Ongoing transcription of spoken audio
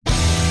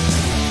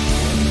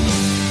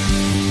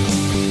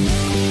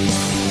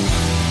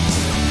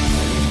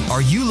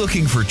Are you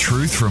looking for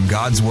truth from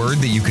God's Word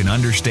that you can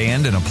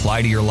understand and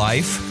apply to your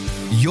life?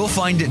 You'll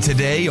find it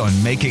today on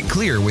Make It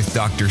Clear with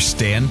Dr.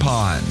 Stan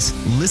Ponz.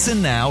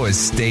 Listen now as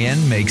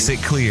Stan makes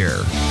it clear.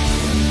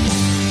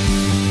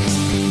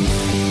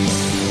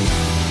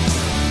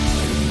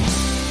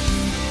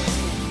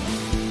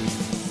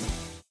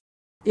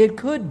 It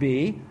could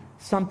be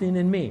something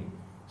in me.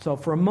 So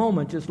for a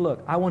moment, just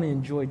look, I want to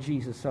enjoy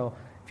Jesus. So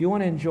if you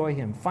want to enjoy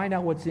Him, find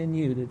out what's in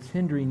you that's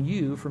hindering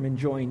you from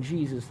enjoying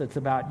Jesus, that's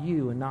about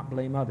you, and not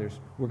blame others.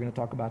 We're going to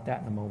talk about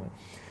that in a moment.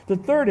 The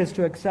third is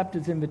to accept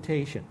His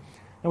invitation.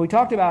 Now we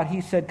talked about,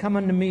 He said, come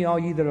unto me, all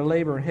ye that are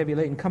labor and heavy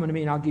laden, come unto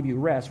me and I'll give you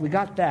rest. We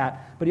got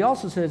that. But He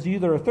also says, you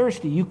that are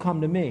thirsty, you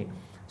come to me.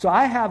 So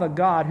I have a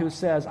God who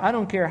says, I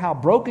don't care how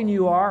broken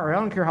you are, or I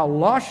don't care how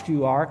lost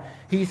you are.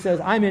 He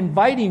says, I'm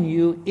inviting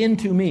you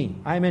into me.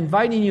 I'm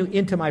inviting you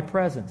into my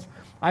presence.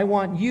 I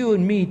want you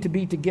and me to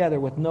be together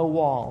with no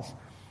walls.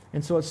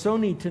 And so it's so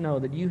neat to know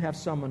that you have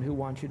someone who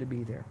wants you to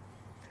be there.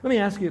 Let me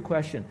ask you a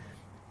question.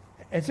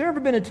 Has there ever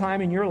been a time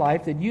in your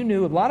life that you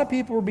knew a lot of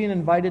people were being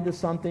invited to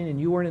something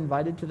and you weren't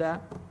invited to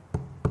that?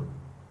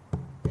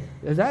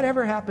 Has that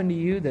ever happened to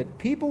you, that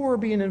people were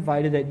being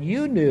invited that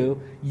you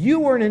knew you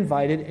weren't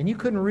invited and you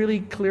couldn't really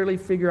clearly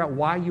figure out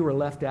why you were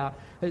left out?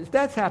 If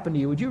that's happened to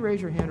you, would you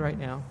raise your hand right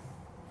now?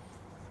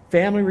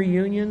 Family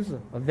reunions,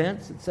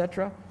 events,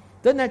 etc.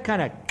 Doesn't that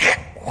kind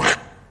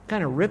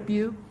of rip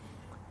you?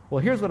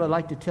 Well, here's what I'd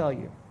like to tell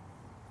you,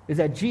 is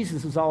that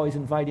Jesus is always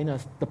inviting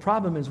us. The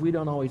problem is we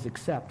don't always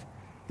accept.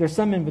 There's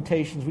some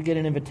invitations, we get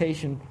an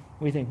invitation,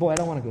 we think, boy, I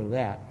don't want to go to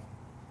that.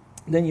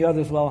 Then you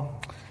others,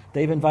 well,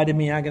 they've invited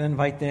me, I'm going to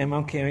invite them.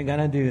 Okay, we're going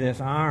to do this.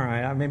 All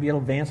right, maybe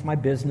it'll advance my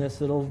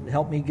business. It'll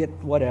help me get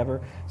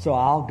whatever, so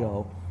I'll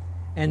go.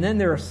 And then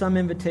there are some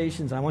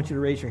invitations. I want you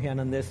to raise your hand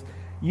on this.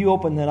 You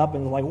open that up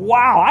and it's like,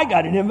 wow, I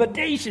got an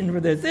invitation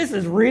for this. This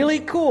is really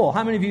cool.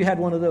 How many of you had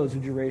one of those?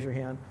 Would you raise your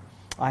hand?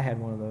 I had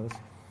one of those.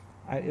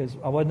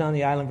 I wasn't on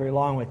the island very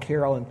long with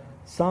Carol, and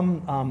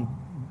some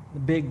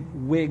big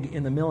wig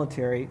in the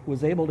military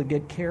was able to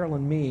get Carol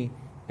and me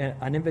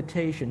an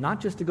invitation, not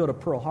just to go to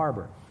Pearl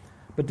Harbor,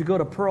 but to go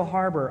to Pearl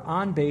Harbor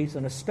on base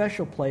in a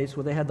special place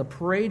where they had the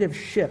parade of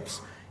ships.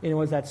 And it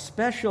was that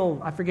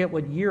special, I forget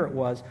what year it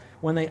was,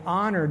 when they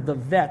honored the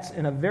vets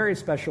in a very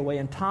special way,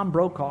 and Tom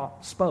Brokaw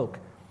spoke.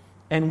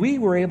 And we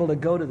were able to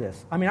go to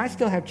this. I mean, I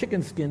still have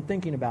chicken skin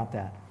thinking about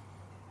that.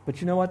 But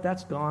you know what?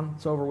 That's gone.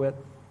 It's over with.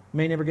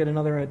 May never get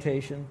another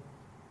invitation.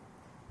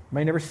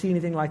 May never see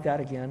anything like that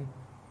again.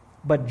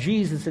 But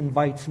Jesus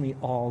invites me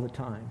all the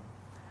time.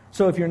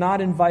 So if you're not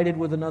invited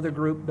with another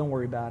group, don't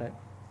worry about it.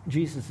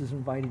 Jesus is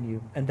inviting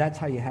you, and that's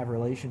how you have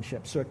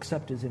relationships. So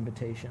accept His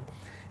invitation.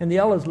 And the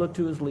L is look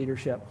to His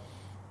leadership.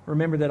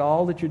 Remember that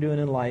all that you're doing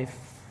in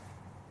life,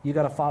 you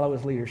got to follow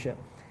His leadership.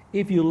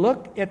 If you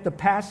look at the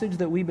passage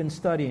that we've been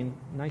studying,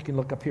 and I can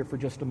look up here for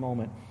just a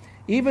moment,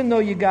 even though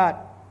you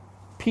got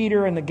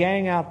Peter and the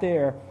gang out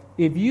there,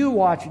 if you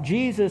watch,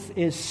 Jesus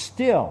is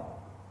still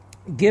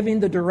giving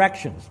the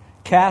directions.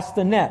 Cast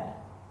the net.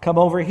 Come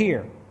over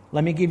here.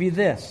 Let me give you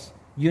this.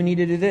 You need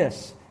to do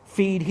this.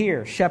 Feed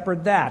here.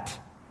 Shepherd that.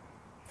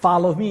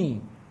 Follow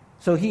me.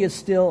 So He is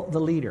still the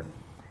leader.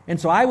 And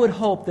so I would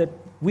hope that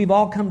we've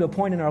all come to a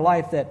point in our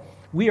life that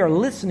we are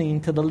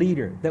listening to the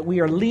leader, that we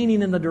are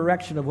leaning in the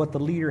direction of what the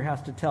leader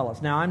has to tell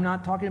us. Now, I'm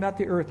not talking about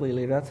the earthly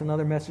leader. That's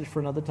another message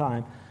for another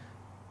time.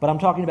 But I'm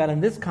talking about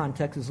in this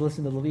context is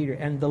listen to the leader.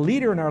 And the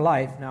leader in our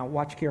life, now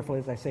watch carefully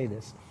as I say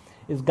this,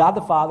 is God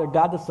the Father,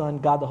 God the Son,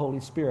 God the Holy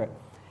Spirit.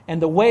 And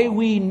the way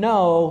we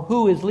know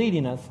who is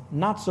leading us,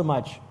 not so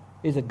much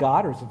is it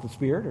God or is it the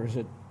Spirit or is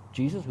it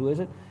Jesus? Who is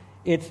it?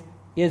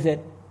 Is it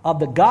of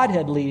the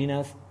Godhead leading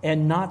us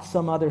and not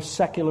some other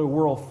secular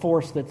world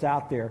force that's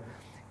out there,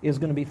 is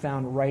going to be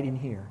found right in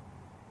here.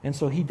 And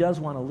so He does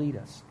want to lead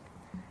us.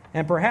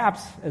 And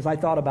perhaps, as I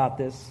thought about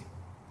this,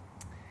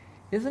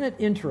 isn't it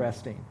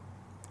interesting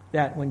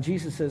that when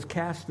Jesus says,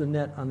 cast the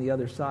net on the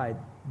other side,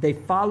 they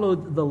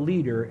followed the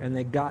leader and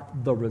they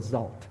got the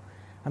result.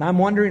 And I'm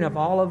wondering if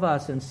all of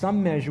us, in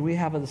some measure, we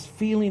have this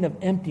feeling of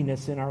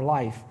emptiness in our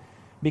life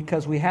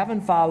because we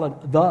haven't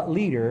followed the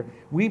leader.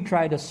 We've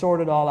tried to sort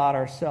it all out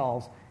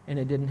ourselves, and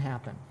it didn't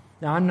happen.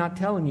 Now, I'm not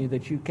telling you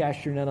that you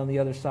cast your net on the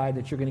other side,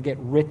 that you're going to get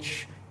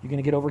rich, you're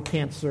going to get over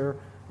cancer.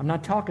 I'm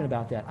not talking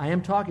about that. I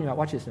am talking about,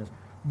 watch this,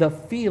 the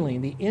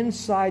feeling, the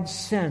inside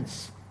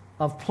sense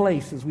of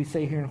place, as we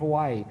say here in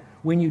Hawaii,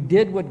 when you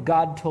did what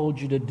God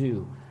told you to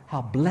do.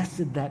 How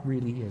blessed that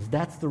really is.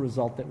 That's the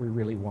result that we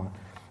really want.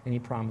 And He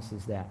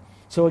promises that.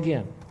 So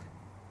again,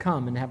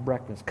 come and have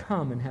breakfast.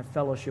 Come and have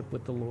fellowship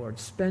with the Lord.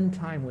 Spend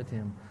time with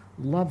Him.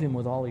 Love Him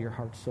with all of your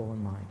heart, soul,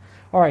 and mind.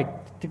 All right,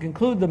 to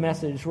conclude the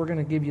message, we're going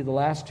to give you the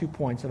last 2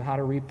 points of how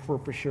to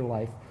repurpose your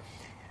life.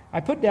 I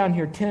put down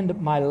here, tend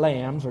my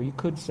lambs, or you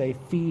could say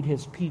feed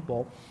His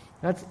people.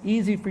 That's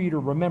easy for you to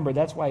remember.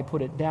 That's why I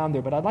put it down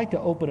there. But I'd like to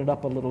open it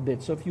up a little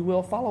bit. So if you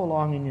will, follow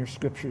along in your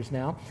scriptures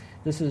now.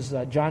 This is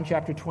John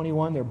chapter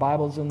 21. There are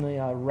Bibles in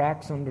the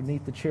racks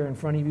underneath the chair in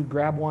front of you.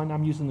 Grab one.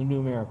 I'm using the New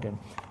American.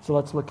 So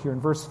let's look here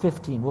in verse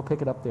 15. We'll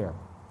pick it up there.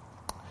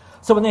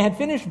 So when they had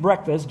finished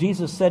breakfast,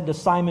 Jesus said to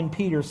Simon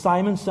Peter,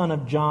 Simon, son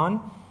of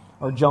John,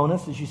 or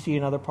Jonas, as you see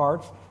in other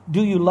parts,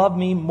 do you love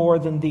me more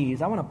than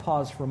these? I want to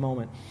pause for a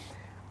moment.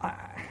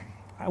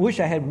 I wish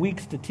I had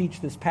weeks to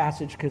teach this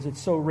passage because it's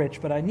so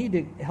rich, but I need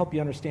to help you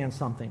understand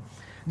something.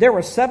 There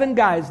were 7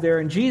 guys there,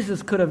 and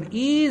Jesus could have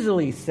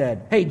easily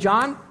said, hey,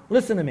 John,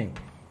 listen to me.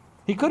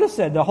 He could have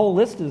said, the whole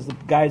list is the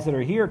guys that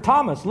are here.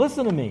 Thomas,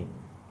 listen to me.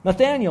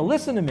 Nathaniel,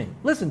 listen to me.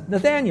 Listen,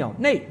 Nathaniel,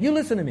 Nate, you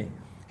listen to me.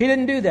 He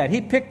didn't do that.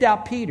 He picked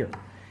out Peter.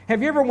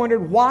 Have you ever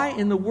wondered why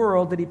in the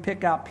world did he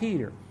pick out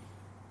Peter?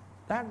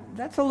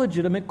 That's a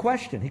legitimate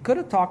question. He could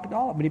have talked it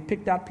all, but he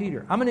picked out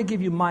Peter. I'm going to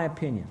give you my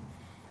opinion.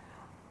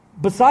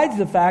 Besides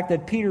the fact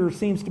that Peter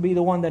seems to be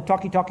the one that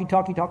talky,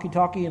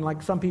 and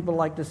like some people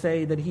like to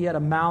say that he had a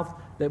mouth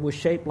that was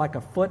shaped like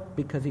a foot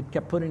because he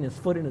kept putting his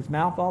foot in his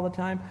mouth all the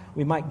time,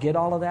 we might get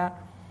all of that.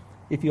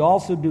 If you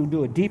also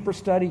do a deeper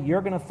study,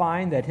 you're going to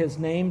find that his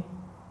name,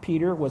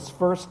 Peter, was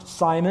first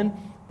Simon.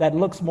 That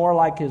looks more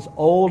like his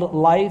old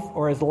life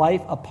or his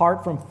life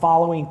apart from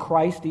following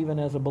Christ even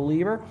as a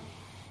believer.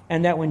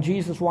 And that when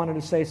Jesus wanted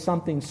to say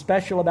something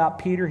special about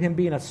Peter, him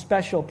being a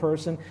special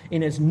person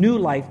in his new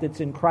life that's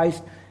in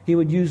Christ, he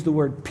would use the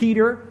word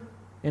Peter.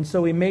 And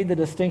so he made the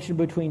distinction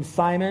between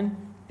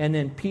Simon and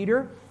then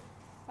Peter.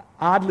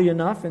 Oddly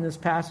enough, in this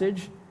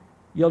passage,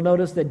 you'll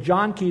notice that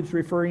John keeps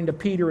referring to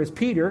Peter as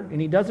Peter, and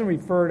he doesn't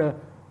refer to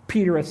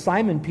Peter as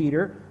Simon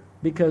Peter,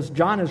 because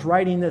John is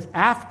writing this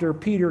after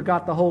Peter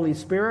got the Holy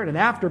Spirit and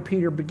after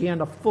Peter began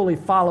to fully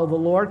follow the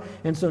Lord.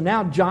 And so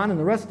now John and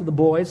the rest of the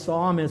boys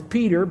saw him as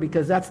Peter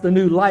because that's the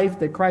new life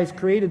that Christ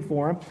created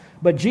for him.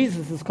 But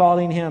Jesus is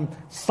calling him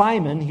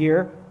Simon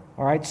here,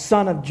 all right,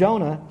 son of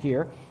Jonah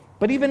here.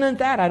 But even in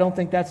that, I don't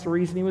think that's the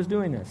reason he was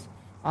doing this.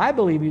 I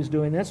believe he was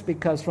doing this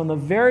because from the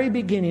very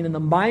beginning, in the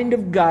mind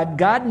of God,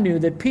 God knew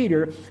that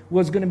Peter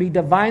was going to be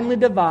divinely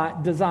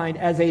designed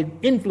as an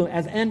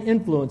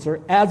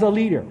influencer, as a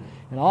leader.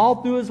 And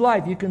all through his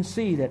life, you can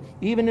see that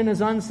even in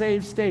his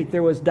unsaved state,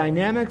 there was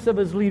dynamics of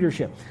his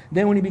leadership.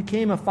 Then when he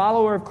became a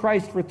follower of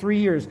Christ for 3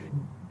 years,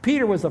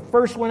 Peter was the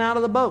first one out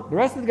of the boat. The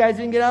rest of the guys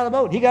didn't get out of the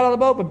boat. He got out of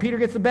the boat, but Peter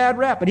gets a bad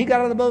rap, but he got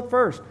out of the boat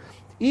first.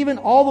 Even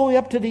all the way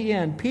up to the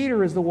end,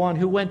 Peter is the one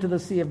who went to the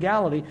Sea of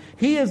Galilee.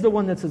 He is the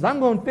one that says, I'm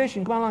going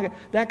fishing, come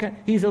on.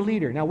 He's a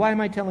leader. Now, why am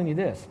I telling you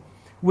this?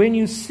 When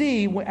you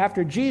see,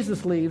 after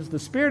Jesus leaves, the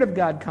Spirit of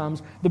God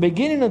comes, the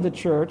beginning of the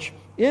church,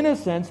 in a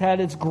sense, had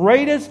its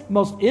greatest,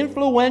 most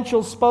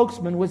influential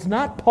spokesman was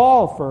not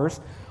Paul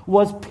first,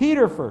 was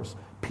Peter first.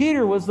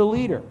 Peter was the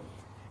leader.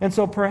 And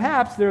so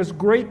perhaps there's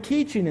great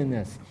teaching in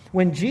this.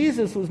 When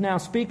Jesus was now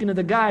speaking to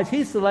the guys,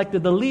 he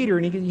selected the leader,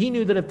 and he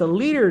knew that if the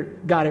leader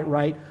got it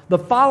right, the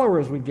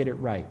followers would get it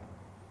right.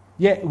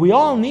 Yet we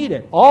all need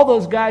it. All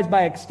those guys,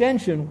 by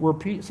extension, were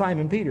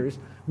Simon Peter's.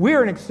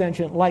 We're an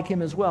extension like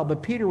him as well,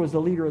 but Peter was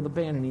the leader of the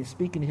band, and he's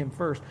speaking to him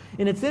first.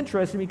 And it's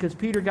interesting because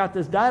Peter got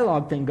this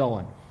dialogue thing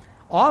going.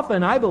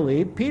 Often, I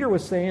believe, Peter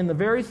was saying the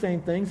very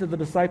same things that the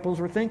disciples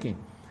were thinking.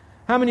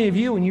 How many of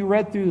you, when you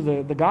read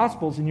through the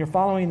Gospels and you're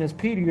following this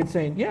Peter, you're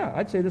saying, yeah,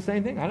 I'd say the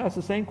same thing. I know it's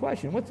the same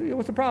question. What's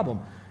the problem?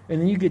 And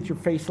then you get your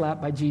face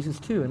slapped by Jesus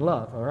too in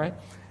love, all right?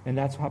 And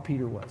that's how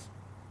Peter was.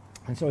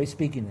 And so he's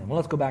speaking to them. Well,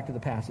 let's go back to the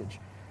passage.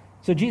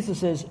 So Jesus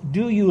says,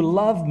 do you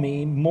love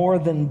me more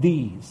than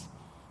these?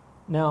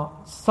 Now,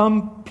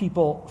 some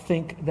people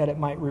think that it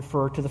might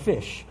refer to the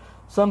fish.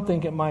 Some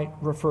think it might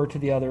refer to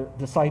the other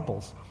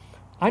disciples.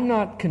 I'm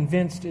not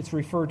convinced it's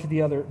referred to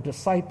the other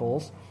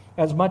disciples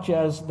as much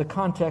as the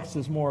context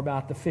is more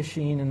about the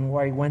fishing and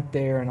why he went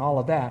there and all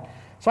of that.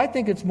 So I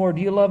think it's more,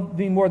 do you love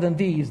me more than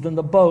these, than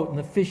the boat and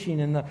the fishing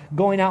and the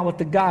going out with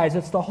the guys?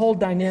 It's the whole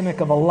dynamic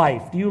of a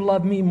life. Do you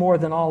love me more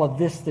than all of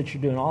this that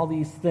you're doing, all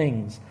these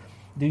things?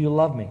 Do you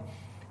love me?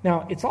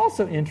 Now, it's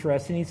also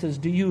interesting. He says,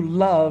 do you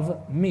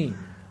love me?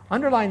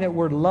 Underline that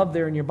word love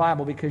there in your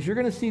Bible because you're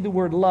going to see the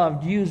word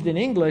loved used in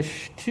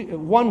English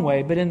one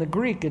way, but in the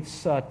Greek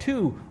it's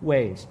 2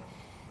 ways.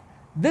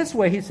 This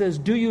way he says,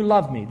 do you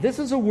love me? This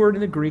is a word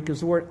in the Greek, is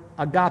the word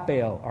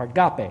agapeo, or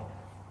agape.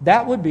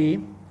 That would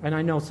be, and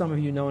I know some of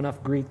you know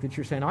enough Greek that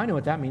you're saying, oh, I know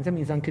what that means. That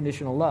means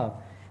unconditional love.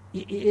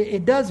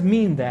 It does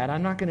mean that.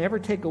 I'm not going to ever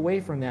take away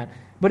from that.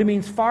 But it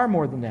means far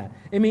more than that.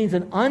 It means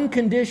an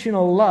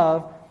unconditional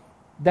love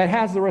that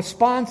has the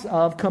response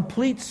of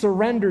complete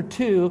surrender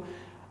to,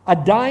 a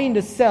dying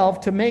to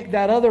self to make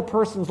that other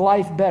person's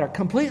life better,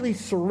 completely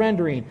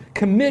surrendering,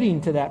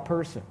 committing to that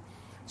person.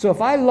 So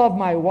if I love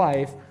my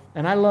wife,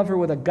 and I love her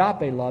with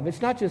agape love,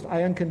 it's not just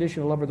I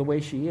unconditionally love her the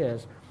way she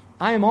is.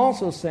 I am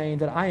also saying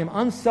that I am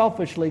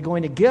unselfishly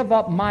going to give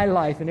up my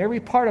life and every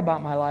part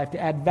about my life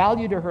to add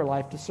value to her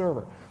life to serve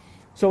her.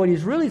 So what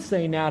he's really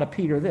saying now to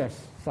Peter,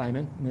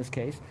 Simon, in this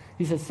case,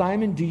 he says,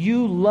 Simon, do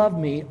you love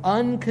me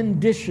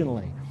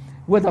unconditionally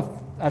with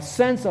a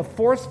sense of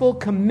forceful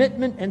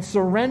commitment and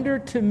surrender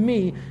to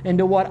me and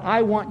to what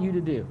I want you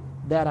to do?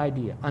 That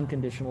idea,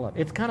 unconditional love.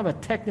 It's kind of a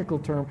technical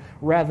term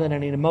rather than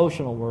an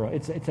emotional word.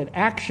 It's an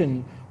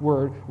action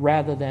word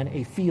rather than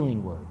a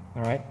feeling word.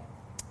 All right?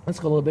 Let's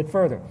go a little bit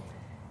further.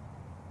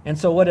 And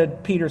so what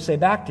did Peter say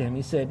back to him?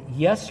 He said,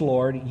 yes,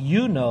 Lord,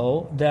 you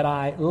know that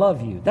I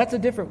love you. That's a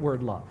different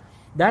word, love.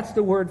 That's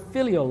the word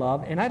filial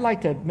love, and I'd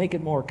like to make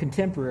it more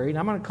contemporary, and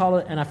I'm going to call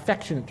it an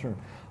affectionate term.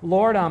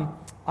 Lord,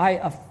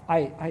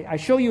 I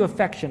show you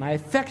affection. I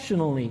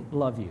affectionately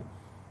love you.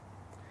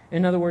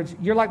 In other words,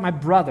 you're like my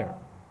brother.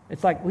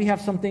 It's like we have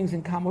some things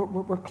in common.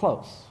 We're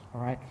close,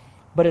 all right?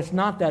 But it's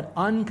not that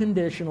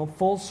unconditional,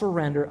 full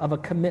surrender of a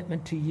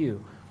commitment to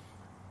you.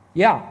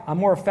 Yeah, I'm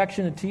more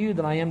affectionate to you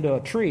than I am to a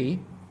tree,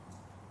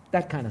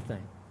 that kind of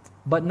thing.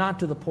 But not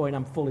to the point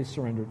I'm fully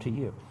surrendered to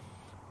you.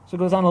 So it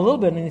goes on a little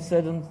bit,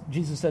 and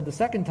Jesus said the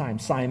second time,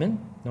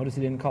 Simon, notice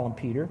he didn't call him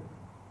Peter.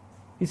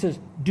 He says,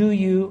 do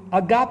you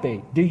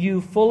agape, do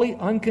you fully,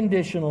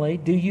 unconditionally,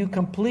 do you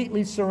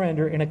completely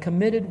surrender in a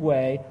committed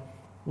way,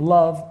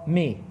 love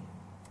me?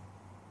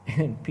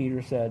 And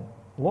Peter said,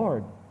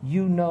 Lord,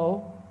 you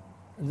know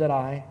that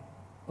I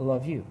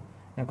love you.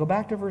 Now go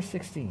back to verse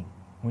 16,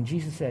 when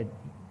Jesus said,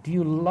 do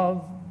you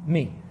love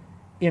me?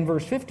 In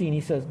verse 15,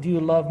 he says, do you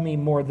love me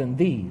more than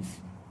these?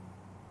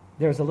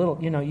 There's a little,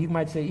 you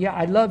might say, yeah,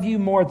 I love you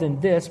more than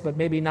this, but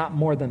maybe not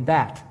more than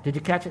that. Did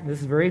you catch it? This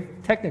is very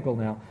technical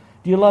now.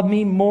 Do you love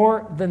me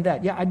more than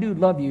that? Yeah, I do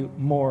love you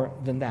more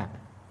than that.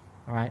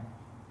 All right?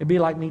 It'd be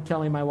like me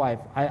telling my wife,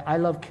 I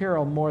love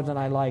Carol more than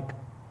I like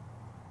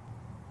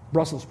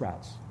Brussels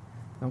sprouts.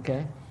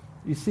 Okay?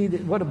 You see,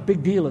 what a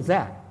big deal is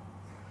that?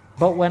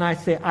 But when I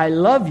say I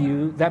love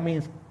you, that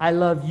means I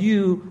love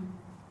you,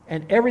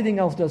 and everything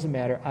else doesn't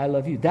matter. I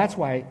love you. That's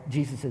why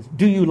Jesus says,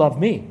 do you love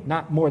me?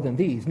 Not more than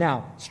these.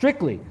 Now,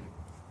 strictly,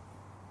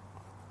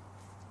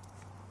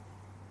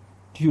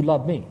 do you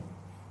love me?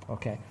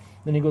 Okay.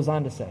 Then he goes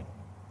on to say,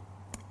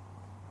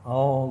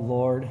 oh,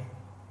 Lord,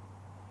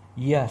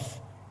 yes,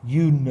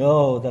 you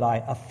know that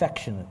I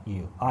affectionate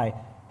you. I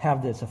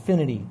have this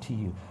affinity to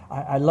you.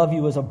 I love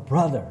you as a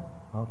brother,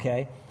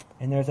 okay?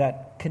 And there's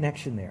that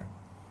connection there.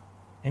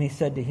 And he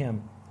said to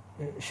him,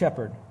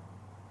 shepherd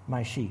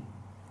my sheep.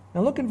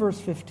 Now look in verse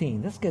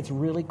 15. This gets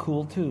really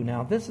cool too.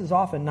 Now this is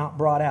often not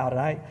brought out, and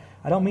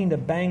I don't mean to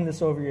bang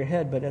this over your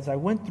head, but as I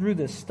went through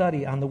this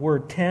study on the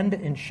word tend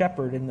and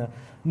shepherd in the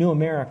New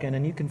American,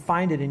 and you can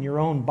find it in your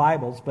own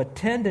Bibles, but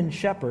tend and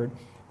shepherd,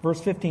 verse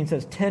 15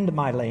 says, tend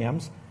my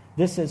lambs.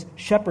 This says,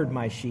 shepherd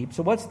my sheep.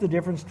 So what's the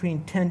difference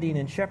between tending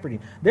and shepherding?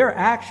 There are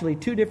actually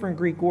two different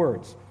Greek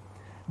words.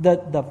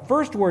 The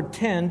first word,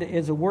 tend,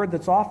 is a word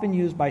that's often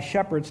used by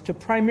shepherds to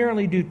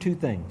primarily do two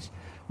things.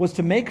 Was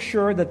to make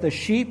sure that the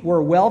sheep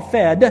were well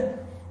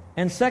fed,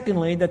 and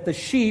secondly, that the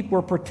sheep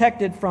were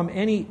protected from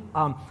any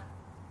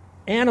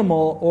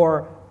animal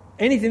or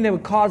anything that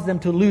would cause them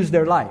to lose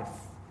their life.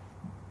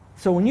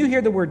 So when you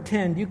hear the word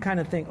tend, you kind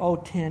of think, oh,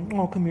 tend,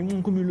 oh, come here,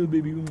 little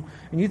baby.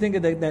 And you think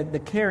of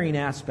the caring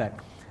aspect.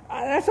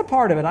 That's a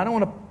part of it. I don't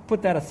want to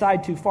put that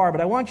aside too far,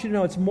 but I want you to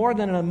know it's more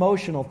than an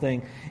emotional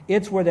thing.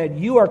 It's where that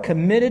you are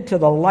committed to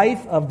the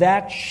life of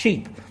that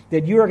sheep,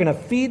 that you are going to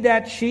feed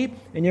that sheep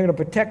and you're going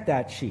to protect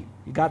that sheep.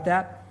 You got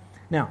that?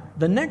 Now,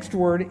 the next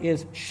word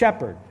is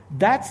shepherd.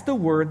 That's the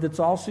word that's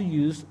also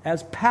used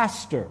as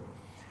pastor.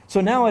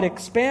 So now it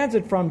expands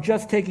it from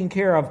just taking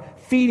care of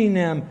feeding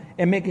them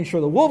and making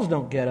sure the wolves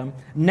don't get them.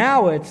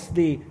 Now it's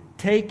the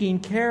taking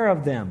care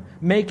of them,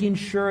 making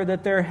sure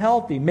that they're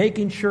healthy,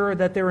 making sure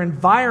that their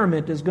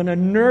environment is going to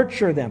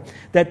nurture them,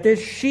 that this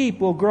sheep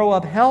will grow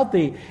up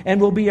healthy and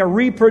will be a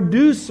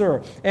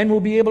reproducer and will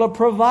be able to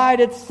provide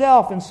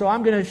itself. And so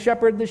I'm going to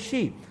shepherd the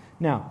sheep.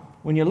 Now,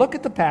 when you look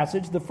at the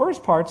passage, the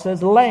first part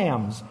says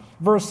lambs.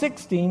 Verse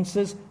 16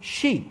 says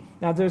sheep.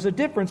 Now, there's a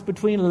difference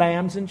between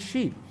lambs and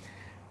sheep.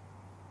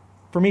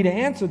 For me to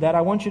answer that,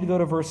 I want you to go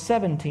to verse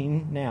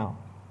 17 now,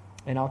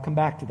 and I'll come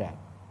back to that.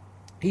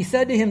 He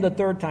said to him the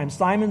third time,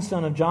 Simon,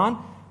 son of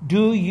John,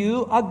 do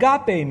you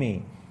agape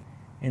me?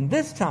 And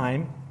this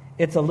time,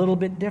 it's a little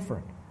bit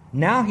different.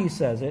 Now he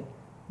says it,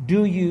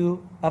 do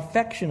you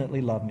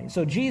affectionately love me?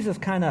 So Jesus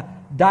kind of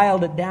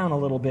dialed it down a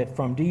little bit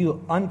from do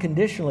you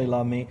unconditionally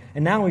love me?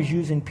 And now he's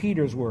using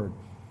Peter's word.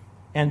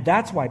 And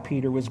that's why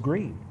Peter was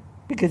grieved.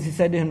 Because he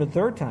said to him the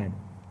third time,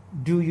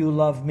 do you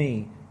love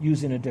me?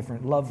 Using a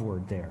different love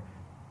word there.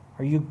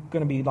 Are you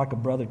going to be like a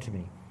brother to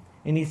me?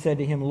 And he said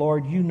to him,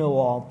 Lord, you know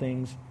all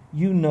things.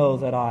 You know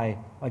that I,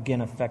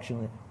 again,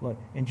 affectionately love.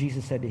 And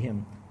Jesus said to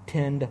him,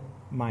 tend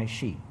my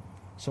sheep.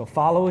 So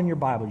follow in your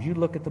Bibles. You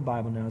look at the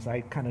Bible now as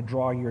I kind of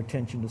draw your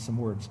attention to some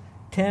words.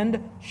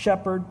 Tend,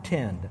 shepherd,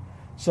 tend.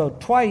 So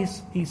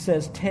twice he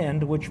says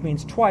tend, which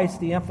means twice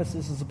the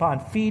emphasis is upon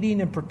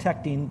feeding and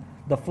protecting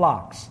the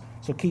flocks.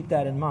 So keep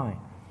that in mind.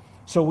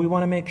 So we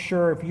want to make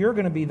sure if you're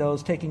going to be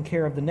those taking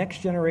care of the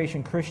next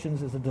generation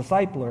Christians as a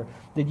discipler,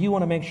 that you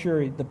want to make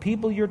sure the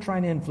people you're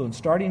trying to influence,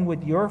 starting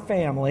with your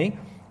family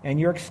and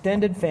your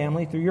extended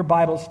family, through your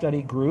Bible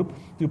study group,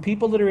 through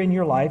people that are in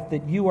your life,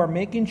 that you are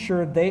making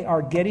sure they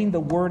are getting the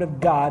Word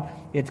of God.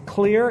 It's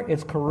clear,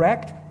 it's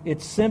correct,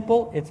 it's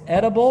simple, it's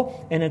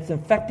edible, and it's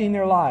affecting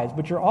their lives.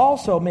 But you're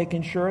also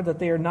making sure that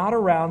they are not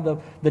around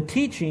the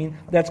teaching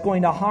that's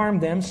going to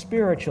harm them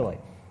spiritually.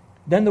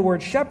 Then the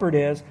word shepherd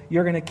is,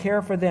 you're going to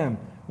care for them.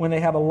 when they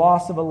have a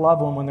loss of a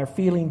loved one, when they're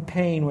feeling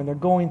pain, when they're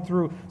going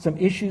through some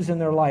issues in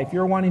their life.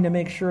 You're wanting to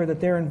make sure that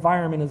their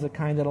environment is the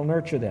kind that will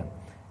nurture them.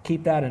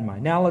 Keep that in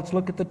mind. Now let's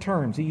look at the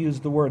terms. He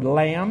used the word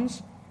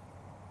lambs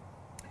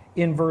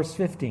in verse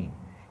 15.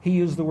 He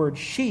used the word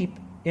sheep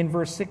in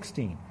verse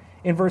 16.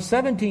 In verse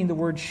 17, the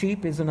word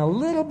sheep is in a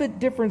little bit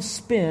different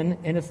spin,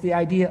 and it's the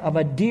idea of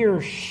a deer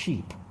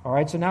sheep. All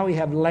right, so now we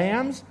have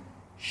lambs,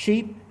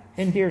 sheep,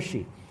 and deer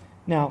sheep.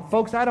 Now,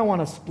 folks, I don't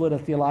want to split a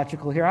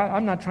theological here.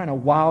 I'm not trying to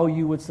wow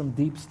you with some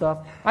deep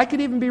stuff. I could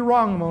even be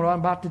wrong in what I'm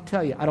about to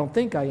tell you. I don't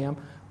think I am,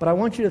 but I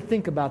want you to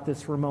think about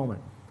this for a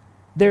moment.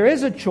 There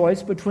is a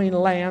choice between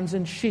lambs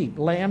and sheep.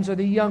 Lambs are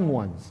the young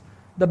ones,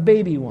 the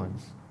baby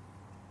ones.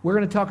 We're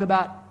going to talk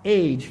about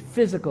age,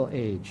 physical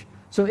age.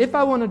 So if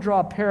I want to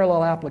draw a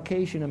parallel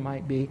application, it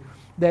might be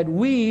that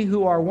we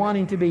who are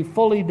wanting to be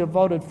fully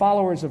devoted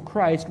followers of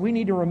Christ, we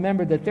need to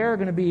remember that there are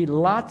going to be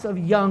lots of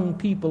young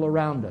people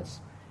around us,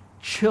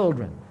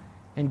 children.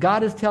 And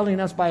God is telling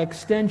us by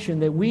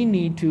extension that we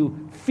need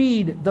to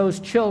feed those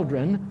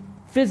children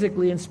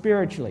physically and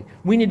spiritually.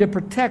 We need to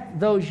protect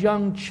those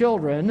young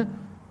children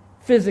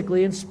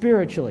physically and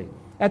spiritually.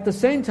 At the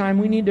same time,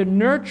 we need to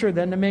nurture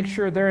them to make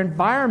sure their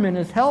environment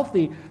is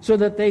healthy so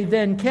that they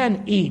then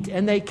can eat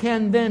and they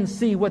can then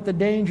see what the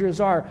dangers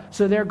are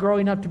so they're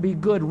growing up to be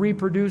good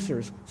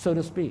reproducers, so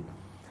to speak.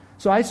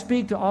 So I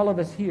speak to all of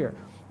us here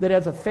that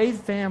as a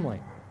faith family,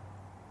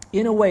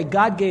 in a way,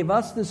 God gave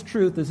us this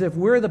truth as if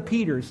we're the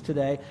Peters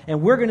today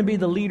and we're going to be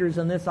the leaders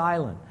on this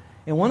island.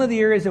 And one of the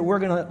areas that we're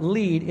going to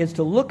lead is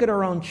to look at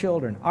our own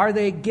children. Are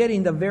they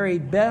getting the very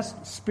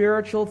best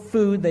spiritual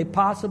food they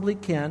possibly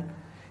can,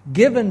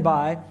 given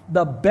by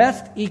the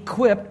best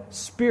equipped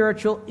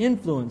spiritual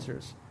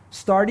influencers,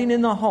 starting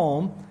in the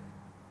home,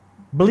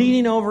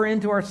 bleeding over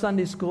into our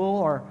Sunday school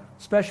or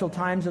special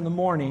times in the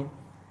morning,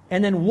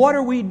 and then what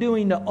are we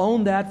doing to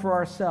own that for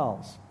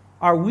ourselves?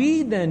 Are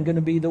we then going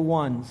to be the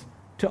ones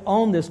to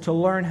own this, to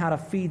learn how to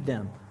feed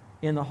them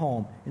in the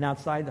home and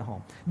outside the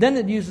home? Then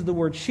it uses the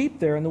word sheep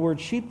there, and the word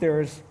sheep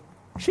there is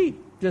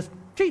sheep, just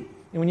sheep.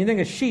 And when you think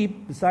of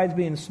sheep, besides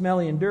being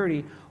smelly and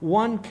dirty,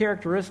 one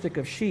characteristic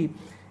of sheep,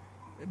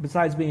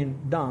 besides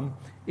being dumb,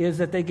 is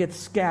that they get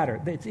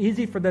scattered. It's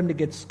easy for them to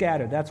get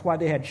scattered. That's why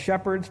they had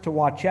shepherds to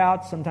watch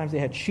out. Sometimes they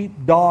had sheep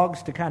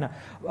dogs to kind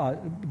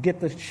of get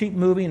the sheep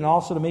moving and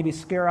also to maybe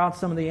scare out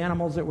some of the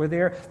animals that were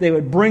there. They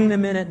would bring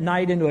them in at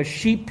night into a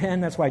sheep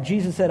pen. That's why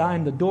Jesus said, I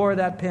am the door of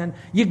that pen.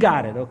 You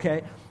got it,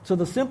 okay? So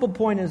the simple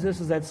point is this,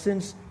 is that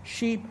since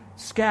sheep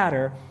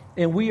scatter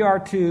and we are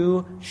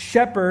to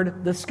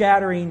shepherd the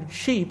scattering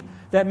sheep,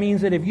 that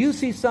means that if you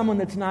see someone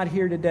that's not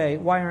here today,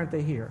 why aren't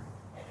they here?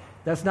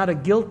 That's not a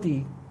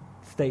guilty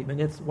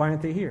statement. It's, why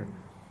aren't they here?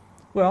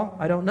 Well,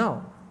 I don't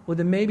know. Well,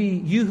 then maybe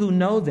you who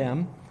know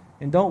them,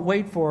 and don't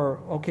wait for,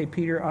 okay,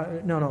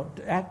 Peter,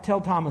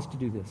 tell Thomas to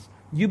do this.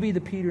 You be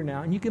the Peter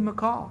now, and you give them a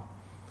call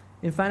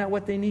and find out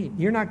what they need.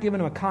 You're not giving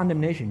them a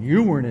condemnation.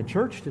 You weren't at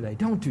church today.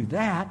 Don't do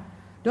that.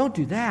 Don't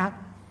do that.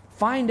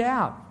 Find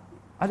out.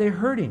 Are they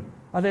hurting?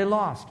 Are they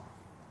lost?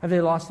 Have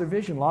they lost their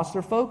vision, lost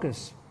their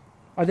focus?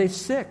 Are they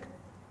sick?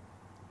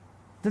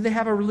 Do they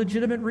have a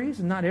legitimate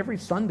reason? Not every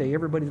Sunday,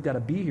 everybody's got to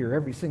be here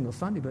every single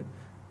Sunday, but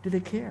do they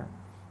care?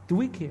 Do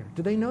we care?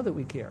 Do they know that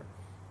we care?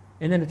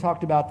 And then it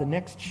talked about the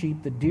next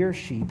sheep, the deer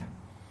sheep.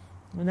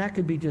 And that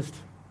could be just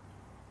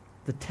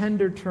the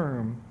tender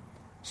term.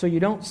 So you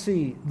don't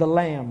see the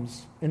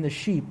lambs and the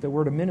sheep that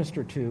we're to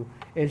minister to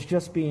as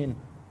just being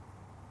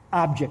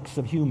objects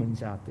of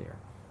humans out there.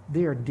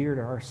 They are dear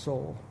to our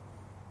soul.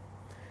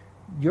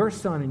 Your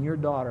son and your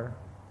daughter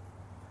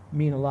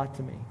mean a lot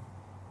to me.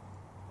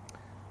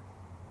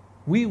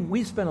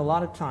 We spent a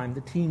lot of time,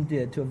 the team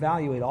did, to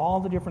evaluate all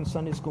the different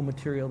Sunday school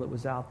material that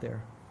was out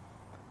there.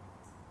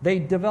 They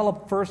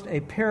developed first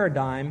a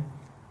paradigm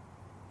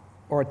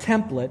or a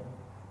template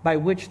by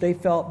which they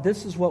felt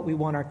this is what we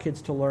want our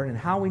kids to learn and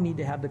how we need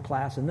to have the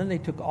class. And then they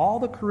took all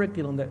the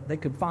curriculum that they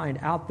could find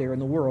out there in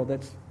the world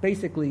that's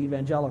basically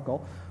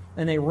evangelical,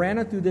 and they ran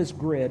it through this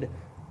grid,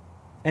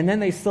 and then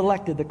they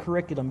selected the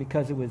curriculum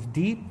because it was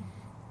deep,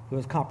 it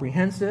was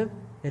comprehensive,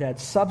 it had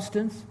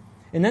substance.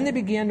 And then they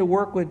began to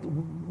work with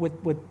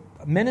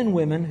men and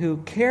women who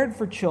cared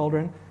for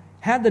children,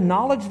 had the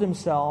knowledge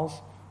themselves,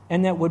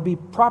 and that would be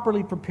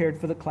properly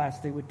prepared for the class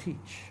they would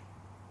teach.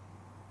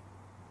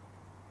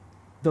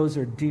 Those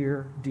are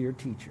dear, dear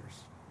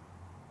teachers.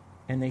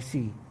 And they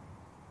see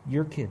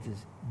your kids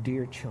as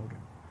dear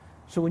children.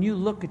 So when you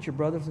look at your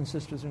brothers and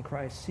sisters in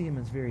Christ, see them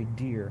as very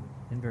dear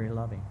and very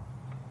loving.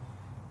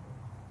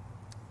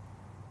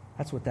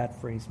 That's what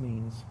that phrase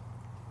means.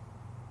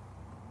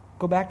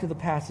 Go back to the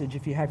passage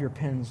if you have your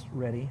pens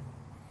ready.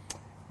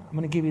 I'm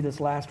going to give you this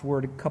last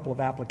word, a couple of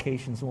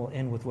applications, and we'll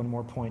end with one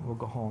more point. We'll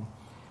go home.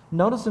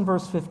 Notice in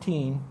verse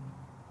 15,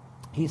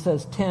 he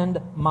says, tend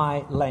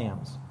my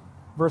lambs.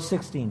 Verse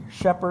 16,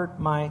 shepherd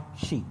my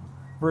sheep.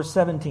 Verse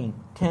 17,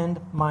 tend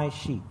my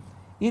sheep.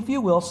 If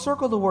you will,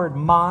 circle the word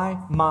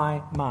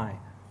my.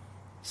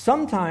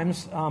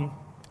 Sometimes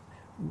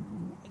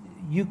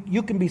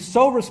you can be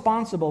so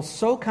responsible,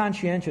 so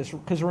conscientious,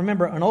 because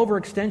remember, an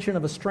overextension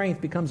of a strength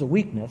becomes a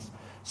weakness.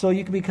 So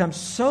you can become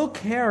so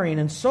caring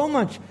and so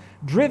much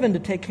driven to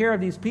take care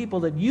of these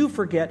people that you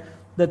forget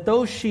that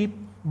those sheep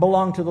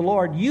belong to the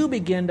Lord. You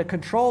begin to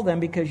control them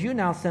because you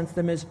now sense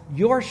them as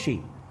your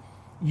sheep.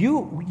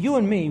 You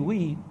and me,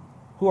 we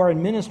who are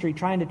in ministry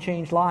trying to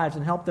change lives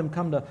and help them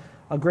come to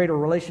a greater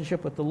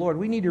relationship with the Lord,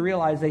 we need to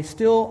realize they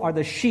still are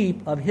the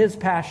sheep of His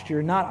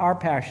pasture, not our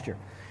pasture.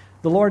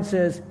 The Lord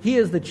says, He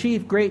is the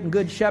chief, great, and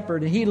good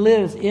shepherd, and He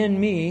lives in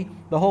me,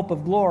 the hope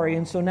of glory.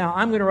 And so now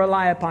I'm going to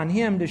rely upon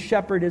Him to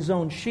shepherd His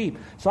own sheep.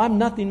 So I'm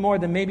nothing more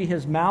than maybe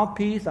His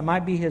mouthpiece. I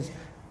might be His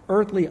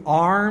earthly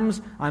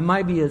arms. I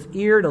might be His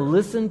ear to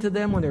listen to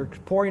them when they're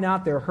pouring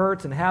out their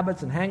hurts and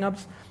habits and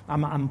hang-ups.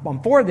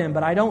 I'm for them,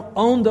 but I don't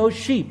own those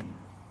sheep.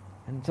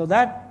 And so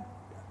that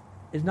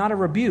is not a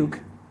rebuke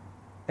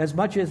as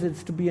much as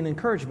it's to be an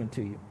encouragement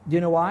to you. Do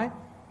you know why?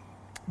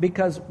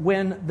 Because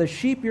when the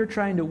sheep you're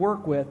trying to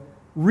work with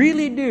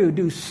really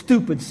do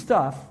stupid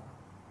stuff,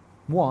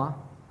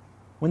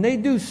 when they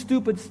do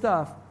stupid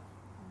stuff,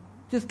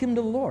 just give them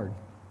to the Lord.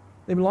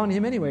 They belong to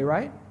Him anyway,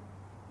 right?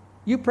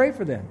 You pray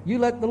for them. You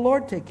let the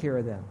Lord take care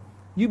of them.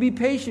 You be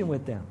patient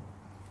with them.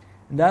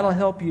 And that'll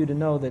help you to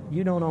know that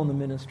you don't own the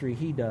ministry,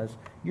 He does.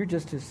 You're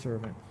just His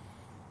servant.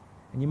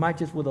 And you might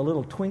just, with a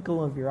little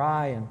twinkle of your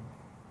eye and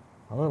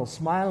a little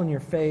smile on your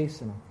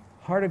face and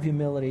a heart of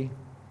humility,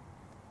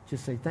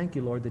 just say, thank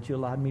you, Lord, that you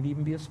allowed me to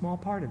even be a small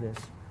part of this,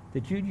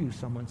 that you'd use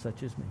someone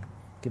such as me.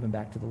 Give them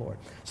back to the Lord.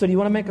 So do you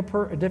want to make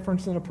a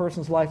difference in a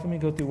person's life? Let me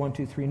go through 1,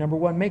 2, 3. Number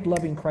 1, make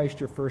loving Christ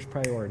your first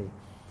priority.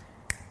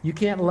 You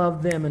can't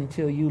love them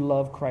until you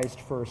love Christ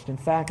first. In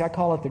fact, I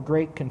call it the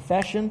Great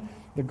Confession,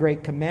 the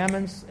Great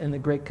Commandments, and the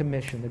Great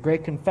Commission. The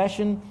Great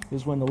Confession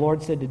is when the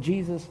Lord said to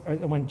Jesus, or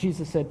when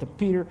Jesus said to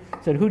Peter,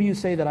 said, who do you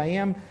say that I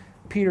am?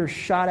 Peter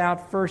shot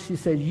out first. He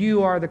said,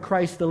 you are the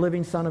Christ, the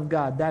living Son of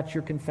God. That's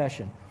your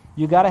confession.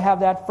 You got to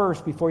have that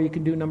first before you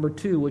can do number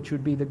 2, which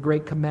would be the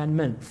Great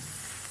Commandment.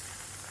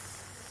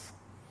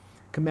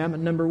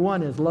 Commandment number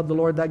 1 is love the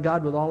Lord thy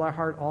God with all thy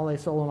heart, all thy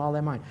soul, and all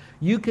thy mind.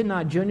 You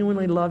cannot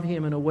genuinely love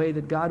Him in a way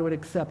that God would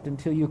accept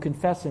until you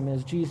confess Him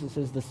as Jesus,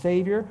 as the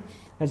Savior,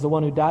 as the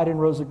one who died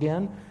and rose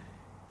again,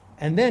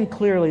 and then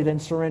clearly then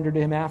surrender to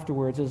Him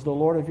afterwards as the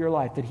Lord of your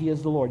life, that He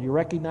is the Lord. You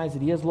recognize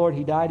that He is Lord,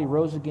 He died, He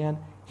rose again.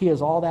 He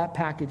has all that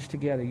packaged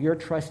together. You're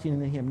trusting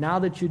in Him. Now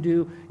that you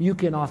do, you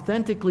can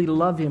authentically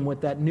love Him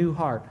with that new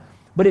heart.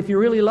 But if you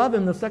really love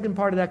Him, the second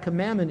part of that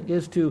commandment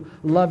is to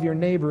love your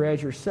neighbor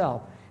as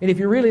yourself. And if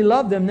you really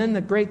love them, then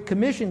the Great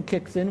Commission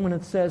kicks in when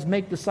it says,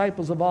 make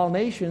disciples of all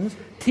nations,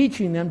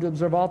 teaching them to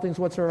observe all things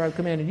whatsoever I've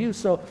commanded you.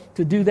 So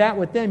to do that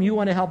with them, you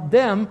want to help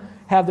them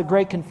have the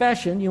Great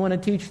Confession. You want to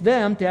teach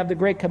them to have the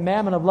Great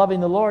Commandment of loving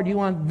the Lord. You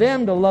want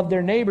them to love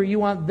their neighbor. You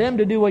want them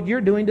to do what you're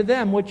doing to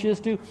them, which is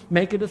to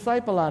make a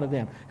disciple out of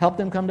them. Help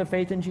them come to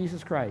faith in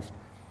Jesus Christ.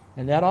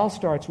 And that all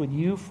starts with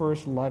you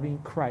first loving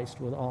Christ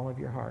with all of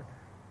your heart.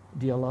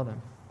 Do you love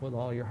Him with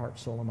all your heart,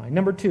 soul, and mind?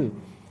 Number 2,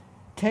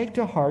 take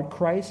to heart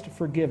Christ's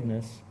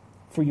forgiveness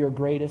for your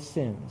greatest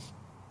sins.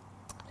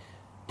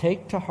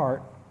 Take to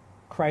heart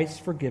Christ's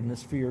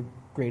forgiveness for your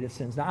greatest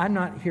sins. Now, I'm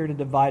not here to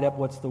divide up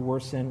what's the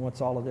worst sin, what's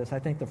all of this. I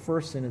think the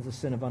first sin is the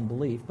sin of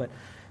unbelief, but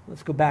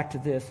let's go back to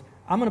this.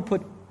 I'm going to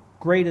put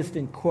greatest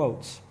in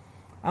quotes.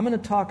 I'm going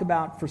to talk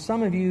about, for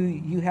some of you,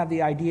 you have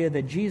the idea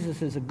that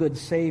Jesus is a good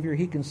Savior.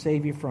 He can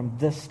save you from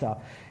this stuff.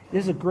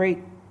 This is a great,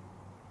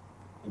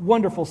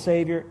 wonderful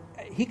Savior.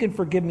 He can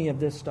forgive me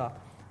of this stuff.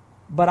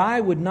 But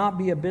I would not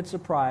be a bit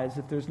surprised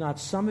if there's not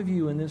some of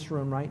you in this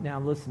room right now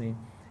listening,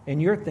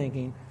 and you're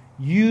thinking,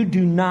 you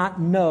do not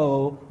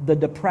know the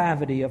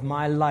depravity of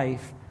my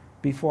life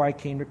before I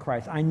came to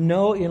Christ. I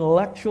know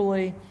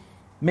intellectually,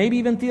 maybe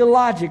even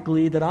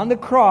theologically, that on the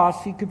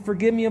cross He could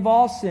forgive me of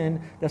all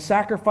sin. The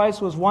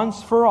sacrifice was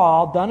once for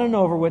all, done and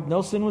over with.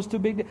 No sin was too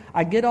big.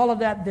 I get all of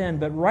that then,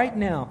 but right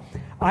now,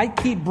 I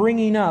keep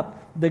bringing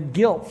up the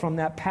guilt from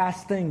that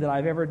past thing that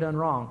I've ever done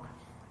wrong.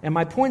 And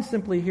my point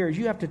simply here is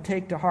you have to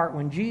take to heart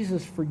when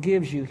Jesus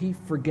forgives you, He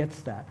forgets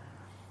that.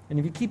 And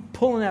if you keep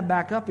pulling that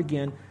back up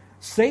again,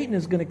 Satan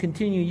is going to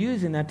continue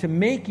using that to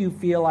make you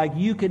feel like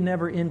you can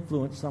never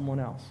influence someone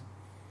else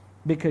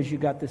because you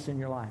got this in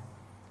your life.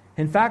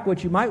 In fact,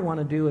 what you might want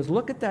to do is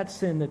look at that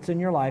sin that's in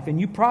your life, and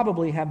you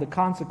probably have the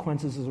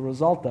consequences as a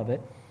result of it.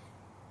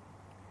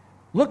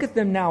 Look at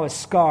them now as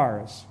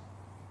scars.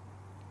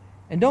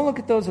 And don't look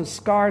at those as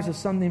scars as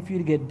something for you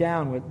to get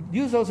down with.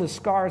 Use those as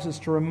scars as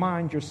to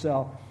remind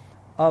yourself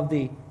of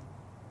the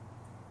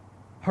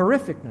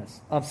horrificness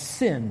of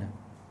sin,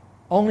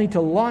 only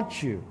to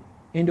launch you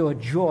into a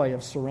joy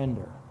of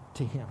surrender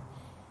to Him.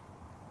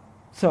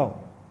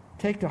 So,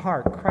 take to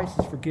heart, Christ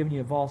has forgiven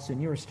you of all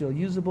sin. You are still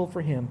usable for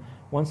Him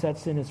once that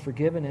sin is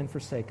forgiven and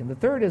forsaken. The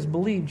third is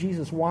believe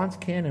Jesus wants,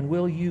 can, and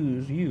will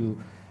use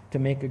you to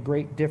make a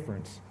great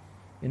difference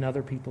in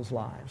other people's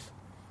lives.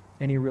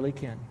 And He really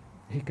can.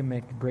 He can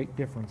make a great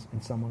difference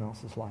in someone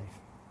else's life.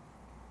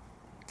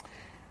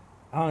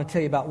 I want to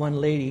tell you about one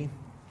lady.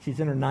 She's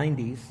in her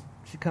 90s.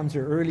 She comes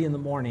here early in the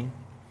morning.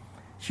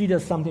 She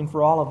does something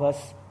for all of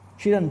us.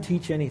 She doesn't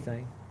teach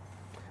anything.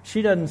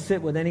 She doesn't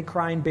sit with any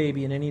crying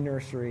baby in any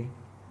nursery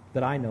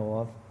that I know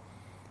of.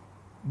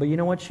 But you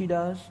know what she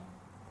does?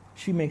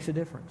 She makes a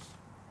difference.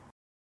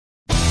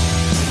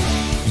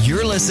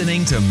 You're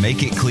listening to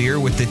Make It Clear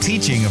with the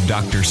teaching of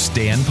Dr.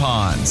 Stan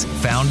Ponz,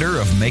 founder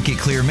of Make It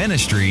Clear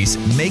Ministries.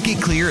 Make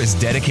It Clear is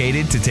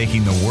dedicated to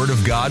taking the Word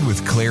of God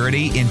with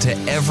clarity into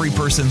every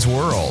person's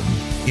world.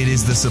 It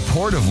is the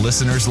support of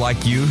listeners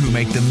like you who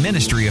make the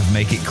ministry of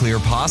Make It Clear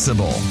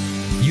possible.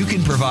 You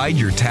can provide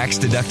your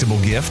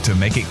tax-deductible gift to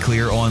Make It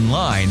Clear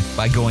online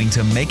by going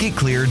to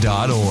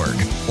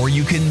makeitclear.org, or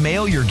you can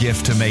mail your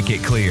gift to Make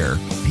It Clear,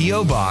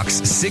 P.O. Box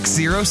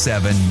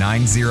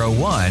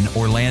 607901,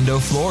 Orlando,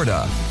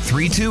 Florida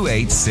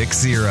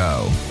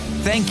 32860.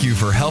 Thank you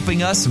for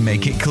helping us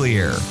make it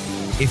clear.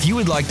 If you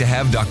would like to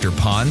have Dr.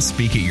 Ponz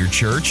speak at your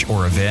church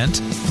or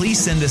event, please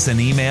send us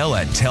an email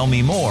at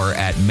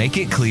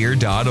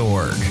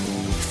tellmemore@makeitclear.org.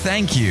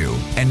 Thank you,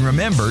 and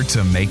remember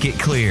to make it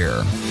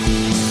clear.